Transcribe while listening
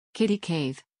Kitty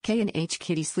Cave. K&H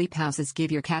Kitty Sleephouses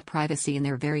give your cat privacy in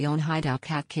their very own hideout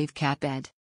cat cave cat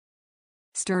bed.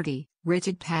 Sturdy,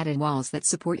 rigid padded walls that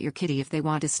support your kitty if they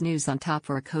want to snooze on top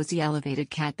for a cozy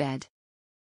elevated cat bed.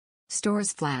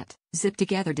 Stores flat, zip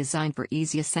together designed for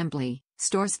easy assembly,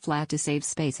 stores flat to save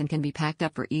space and can be packed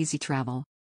up for easy travel.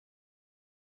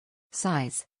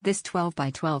 Size: this 12 by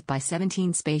 12 by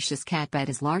 17 spacious cat bed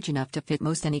is large enough to fit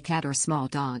most any cat or small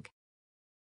dog.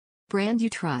 Brand you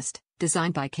trust,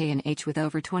 designed by K&H with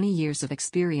over 20 years of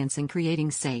experience in creating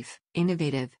safe,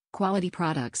 innovative, quality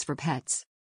products for pets.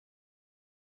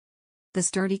 The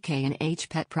sturdy K&H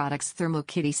Pet Products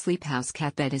Thermo-Kitty Sleephouse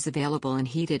cat bed is available in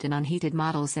heated and unheated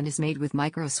models and is made with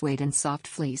microsuede and soft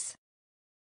fleece.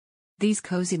 These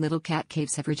cozy little cat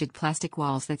caves have rigid plastic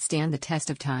walls that stand the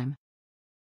test of time.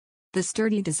 The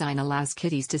sturdy design allows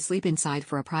kitties to sleep inside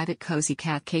for a private cozy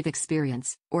cat cave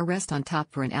experience, or rest on top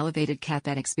for an elevated cat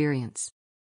bed experience.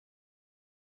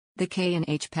 The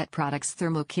K&H Pet Products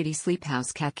Thermo-Kitty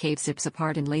Sleephouse cat cave zips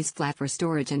apart and lays flat for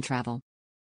storage and travel.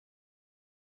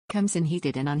 Comes in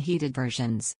heated and unheated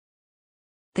versions.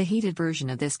 The heated version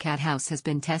of this cat house has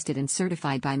been tested and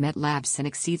certified by Met Labs and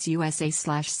exceeds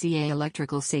USA/CA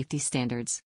electrical safety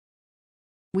standards.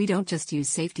 We don't just use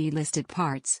safety-listed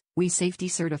parts, we safety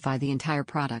certify the entire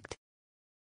product.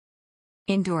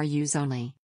 Indoor use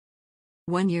only.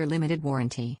 1-year limited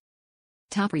warranty.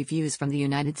 Top reviews from the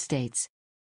United States.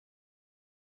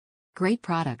 Great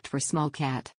product for small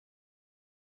cat.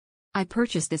 I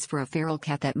purchased this for a feral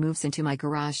cat that moves into my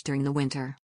garage during the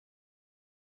winter.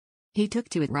 He took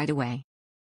to it right away.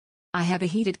 I have a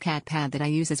heated cat pad that I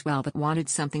use as well but wanted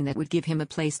something that would give him a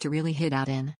place to really hid out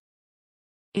in.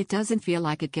 It doesn't feel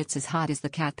like it gets as hot as the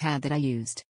cat pad that I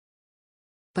used.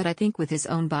 But I think with his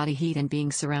own body heat and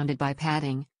being surrounded by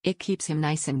padding, it keeps him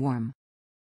nice and warm.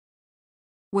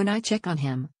 When I check on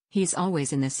him, he's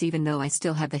always in this even though I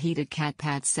still have the heated cat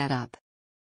pad set up.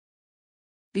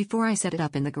 Before I set it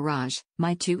up in the garage,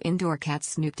 my 2 indoor cats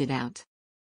snooped it out.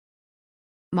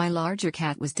 My larger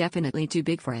cat was definitely too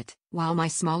big for it, while my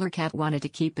smaller cat wanted to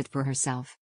keep it for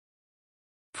herself.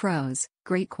 Pros: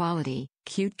 great quality,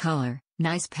 cute color,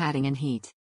 nice padding and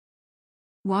heat.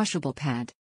 Washable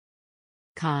pad.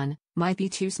 Con: might be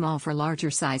too small for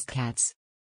larger sized cats.